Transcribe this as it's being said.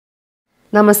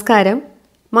നമസ്കാരം.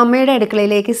 മമ്മയുടെ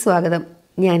അടുക്കളയിലേക്ക് സ്വാഗതം.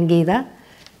 ഞാൻ ഗീത.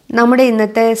 നമ്മുടെ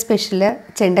ഇന്നത്തെ സ്പെഷ്യൽ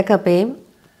ചെണ്ടക്കപ്പയും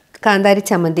കാന്താരി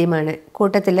ചമ്മന്തിയുമാണ്.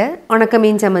 കൂട്ടത്തിൽ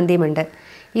ഉണക്കമീൻ ചമ്മന്തിയുമുണ്ട്.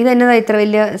 ഇതെന്നതാ ഇത്ര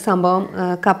വലിയ സംഭവം,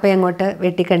 കപ്പ അങ്ങോട്ട്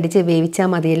വെട്ടിക്കണ്ടിച്ച് വേവിച്ചാൽ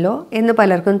മതിയല്ലോ എന്ന്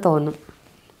പലർക്കും തോന്നും.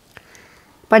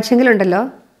 പക്ഷെങ്കിലുണ്ടല്ലോ,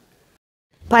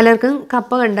 പലർക്കും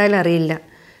കപ്പ കണ്ടാൽ അറിയില്ല.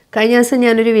 കഴിഞ്ഞ ദിവസം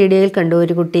ഞാനൊരു വീഡിയോയിൽ കണ്ടു,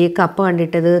 ഒരു കുട്ടി കപ്പ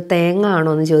കണ്ടിട്ടത് തേങ്ങ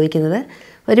ആണോ എന്ന് ചോദിക്കുന്നത്.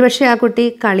 ഒരുപക്ഷെ ആ കുട്ടി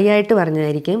കളിയായിട്ട്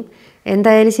പറഞ്ഞതായിരിക്കും.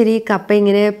 എന്തായാലും ശരി, കപ്പ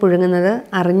ഇങ്ങനെ പുഴുങ്ങുന്നത്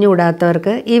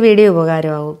അറിഞ്ഞുകൂടാത്തവർക്ക് ഈ വീഡിയോ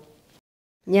ഉപകാരമാകും.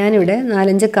 ഞാനിവിടെ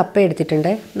 4-5 കപ്പ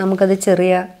എടുത്തിട്ടുണ്ട്. നമുക്കത്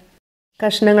ചെറിയ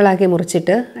കഷ്ണങ്ങളാക്കി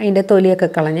മുറിച്ചിട്ട് അതിൻ്റെ തൊലിയൊക്കെ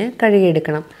കളഞ്ഞ്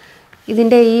കഴുകിയെടുക്കണം.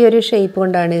 ഇതിൻ്റെ ഈ ഒരു ഷേപ്പ്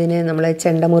കൊണ്ടാണ് ഇതിനെ നമ്മൾ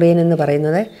ചെണ്ടമുറിയൻ എന്ന്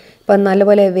പറയുന്നത്. ഇപ്പം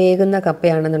നല്ലപോലെ വേകുന്ന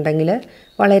കപ്പയാണെന്നുണ്ടെങ്കിൽ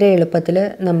വളരെ എളുപ്പത്തിൽ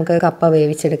നമുക്ക് കപ്പ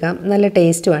വേവിച്ചെടുക്കാം. നല്ല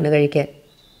ടേസ്റ്റുമാണ് കഴിക്കാൻ.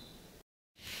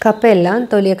 കപ്പയെല്ലാം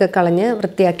തൊലിയൊക്കെ കളഞ്ഞ്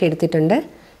വൃത്തിയാക്കി എടുത്തിട്ടുണ്ട്.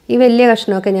 ഈ വലിയ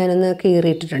കഷ്ണമൊക്കെ ഞാനൊന്ന്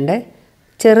കീറിയിട്ടിട്ടുണ്ട്.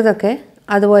 ചെറുതൊക്കെ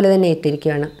അതുപോലെ തന്നെ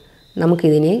ഇട്ടിരിക്കുകയാണ്.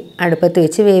 നമുക്കിതിനെ അടുപ്പത്ത്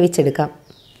വെച്ച് വേവിച്ചെടുക്കാം.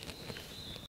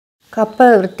 കപ്പ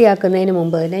വൃത്തിയാക്കുന്നതിന്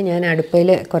മുമ്പ് തന്നെ ഞാൻ അടുപ്പിൽ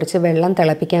കുറച്ച് വെള്ളം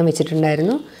തിളപ്പിക്കാൻ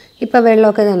വെച്ചിട്ടുണ്ടായിരുന്നു. ഇപ്പോൾ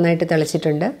വെള്ളമൊക്കെ നന്നായിട്ട്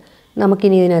തിളച്ചിട്ടുണ്ട്.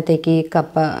 നമുക്കിനി ഇതിനകത്തേക്ക് ഈ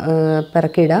കപ്പ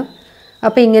പിറക്കിയിടാം.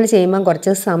 അപ്പോൾ ഇങ്ങനെ ചെയ്യുമ്പം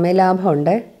കുറച്ച്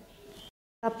സമയലാഭമുണ്ട്.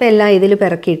 കപ്പയെല്ലാം ഇതിൽ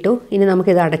പിറക്കിയിട്ടു. ഇനി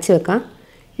നമുക്കിത് അടച്ച് വെക്കാം.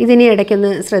 ഇതിനി ഇടയ്ക്കൊന്ന്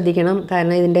ശ്രദ്ധിക്കണം,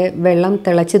 കാരണം ഇതിൻ്റെ വെള്ളം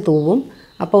തിളച്ച് തൂവും.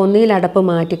 അപ്പോൾ ഒന്നുകിൽ അടപ്പ്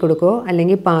മാറ്റി കൊടുക്കുകയോ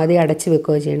അല്ലെങ്കിൽ പാതി അടച്ച്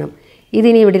വെക്കുകയോ ചെയ്യണം.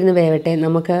 ഇതിനി ഇവിടെ ഇരുന്ന് വേവട്ടെ.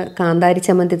 നമുക്ക് കാന്താരി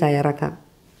ചമ്മന്തി തയ്യാറാക്കാം.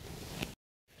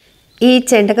 ഈ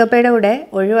ചെണ്ടക്കപ്പയുടെ കൂടെ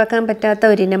ഒഴിവാക്കാൻ പറ്റാത്ത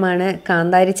ഒരിനമാണ്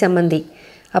കാന്താരി ചമ്മന്തി.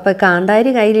 അപ്പോൾ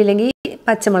കാന്താരി കയ്യിലില്ലെങ്കിൽ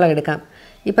പച്ചമുളക് എടുക്കാം.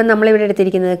 ഇപ്പം നമ്മളിവിടെ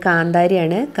എടുത്തിരിക്കുന്നത്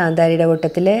കാന്താരിയാണ്. കാന്താരിയുടെ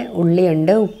കൂട്ടത്തിൽ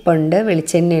ഉള്ളിയുണ്ട്, ഉപ്പുണ്ട്,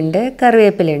 വെളിച്ചെണ്ണയുണ്ട്,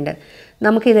 കറിവേപ്പിലയുണ്ട്.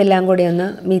 നമുക്കിതെല്ലാം കൂടി ഒന്ന്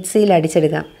മിക്സിയിൽ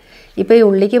അടിച്ചെടുക്കാം. ഇപ്പോൾ ഈ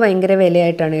ഉള്ളിക്ക് ഭയങ്കര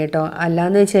വിലയായിട്ടാണ് കേട്ടോ.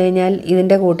 അല്ലാന്ന് വെച്ച് കഴിഞ്ഞാൽ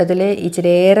ഇതിൻ്റെ കൂട്ടത്തിൽ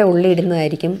ഇച്ചിരിയേറെ ഉള്ളി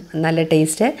ഇടുന്നതായിരിക്കും നല്ല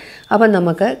ടേസ്റ്റ്. അപ്പം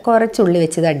നമുക്ക് കുറച്ച് ഉള്ളി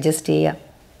വെച്ചത് അഡ്ജസ്റ്റ് ചെയ്യാം.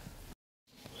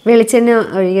 വെളിച്ചെണ്ണ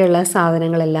ഒഴികെയുള്ള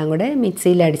സാധനങ്ങളെല്ലാം കൂടെ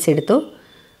മിക്സിയിൽ അടിച്ചെടുത്തു.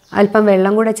 അല്പം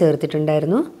വെള്ളം കൂടെ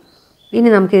ചേർത്തിട്ടുണ്ടായിരുന്നു. ഇനി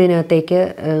നമുക്കിതിനകത്തേക്ക്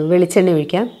വെളിച്ചെണ്ണ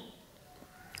ഒഴിക്കാം.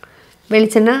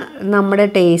 വെളിച്ചെണ്ണ നമ്മുടെ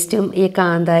ടേസ്റ്റും ഈ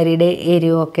കാന്താരിയുടെ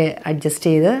എരിവും ഒക്കെ അഡ്ജസ്റ്റ്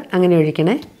ചെയ്ത് അങ്ങനെ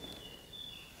ഒഴിക്കണേ.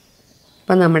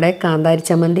 അപ്പം നമ്മുടെ കാന്താരി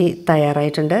ചമ്മന്തി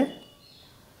തയ്യാറായിട്ടുണ്ട്.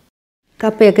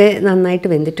 കപ്പയൊക്കെ നന്നായിട്ട്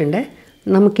വെന്തിട്ടുണ്ട്.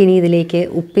 നമുക്കിനി ഇതിലേക്ക്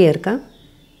ഉപ്പ് ചേർക്കാം.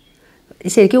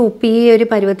 ശരിക്കും ഉപ്പ് ഈ ഒരു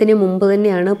പരുവത്തിന് മുമ്പ്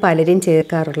തന്നെയാണ് പലരും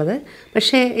ചേർക്കാറുള്ളത്.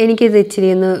 പക്ഷേ എനിക്കിത് ഇച്ചിരി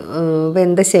ഒന്ന്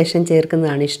വെന്ത ശേഷം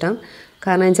ചേർക്കുന്നതാണ് ഇഷ്ടം.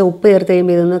 കാരണം വെച്ചാൽ ഉപ്പ് ചേർത്ത്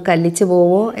കഴിയുമ്പോൾ ഇതൊന്ന് കല്ലിച്ച്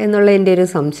പോവോ എന്നുള്ള എൻ്റെ ഒരു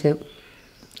സംശയം.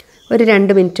 ഒരു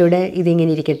 2 മിനിറ്റ് കൂടെ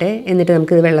ഇതിങ്ങനെ ഇരിക്കട്ടെ. എന്നിട്ട്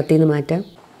നമുക്കിത് വെള്ളത്തിൽ നിന്ന് മാറ്റാം.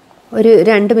 ഒരു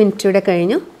 2 മിനിറ്റ് കൂടെ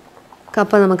കഴിഞ്ഞു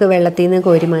കപ്പ നമുക്ക് വെള്ളത്തിൽ നിന്ന്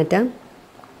കോരി മാറ്റാം.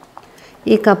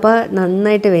 ഈ കപ്പ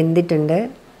നന്നായിട്ട് വെന്തിട്ടുണ്ട്.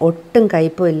 ഒട്ടും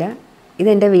കയ്പുമില്ല.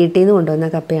 ഇതെൻ്റെ വീട്ടിൽ നിന്ന് കൊണ്ടുവന്ന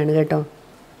കപ്പയാണ് കേട്ടോ.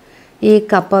 ഈ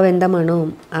കപ്പ വെന്ത മണവും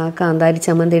ആ കാന്താരി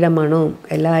ചമ്മന്തിയുടെ മണവും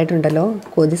എല്ലാം ആയിട്ടുണ്ടല്ലോ,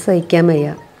 കൊതി സഹിക്കാൻ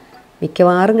വയ്യ.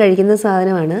 മിക്കവാറും കഴിക്കുന്ന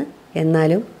സാധനമാണ്.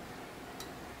 എന്നാലും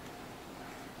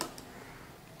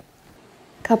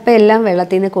കപ്പയെല്ലാം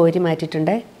വെള്ളത്തിൽ നിന്ന് കോരി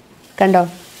മാറ്റിയിട്ടുണ്ട്. കണ്ടോ,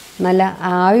 നല്ല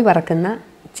ആവി പറക്കുന്ന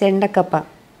ചെണ്ടക്കപ്പ.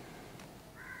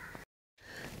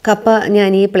 കപ്പ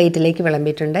ഞാൻ ഈ പ്ലേറ്റിലേക്ക്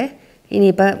വിളമ്പിയിട്ടുണ്ട്.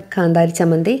 ഇനിയിപ്പോൾ കാന്താരി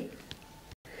ചമ്മന്തി.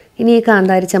 ഇനി ഈ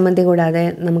കാന്താരി ചമ്മന്തി കൂടാതെ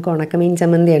നമുക്ക് ഉണക്കമീൻ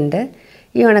ചമ്മന്തി ഉണ്ട്.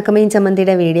 ഈ ഉണക്കമീൻ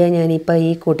ചമ്മന്തിയുടെ വീഡിയോ ഞാനിപ്പോൾ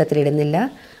ഈ കൂട്ടത്തിലിടുന്നില്ല.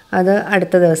 അത്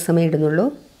അടുത്ത ദിവസമേ ഇടുന്നുള്ളൂ.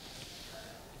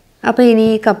 അപ്പോൾ ഇനി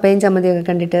ഈ കപ്പയും ചമ്മന്തിയൊക്കെ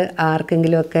കണ്ടിട്ട്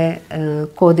ആർക്കെങ്കിലുമൊക്കെ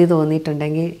കൊതി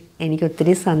തോന്നിയിട്ടുണ്ടെങ്കിൽ എനിക്ക്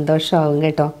ഒത്തിരി സന്തോഷമാവും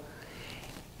കേട്ടോ.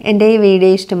 എൻ്റെ ഈ വീഡിയോ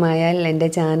ഇഷ്ടമായാൽ എൻ്റെ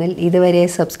ചാനൽ ഇതുവരെ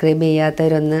സബ്സ്ക്രൈബ്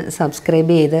ചെയ്യാത്തവരൊന്ന്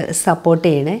സബ്സ്ക്രൈബ് ചെയ്ത് സപ്പോർട്ട്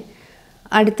ചെയ്യണേ.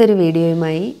 അടുത്തൊരു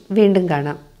വീഡിയോയുമായി വീണ്ടും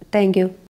കാണാം. Thank you.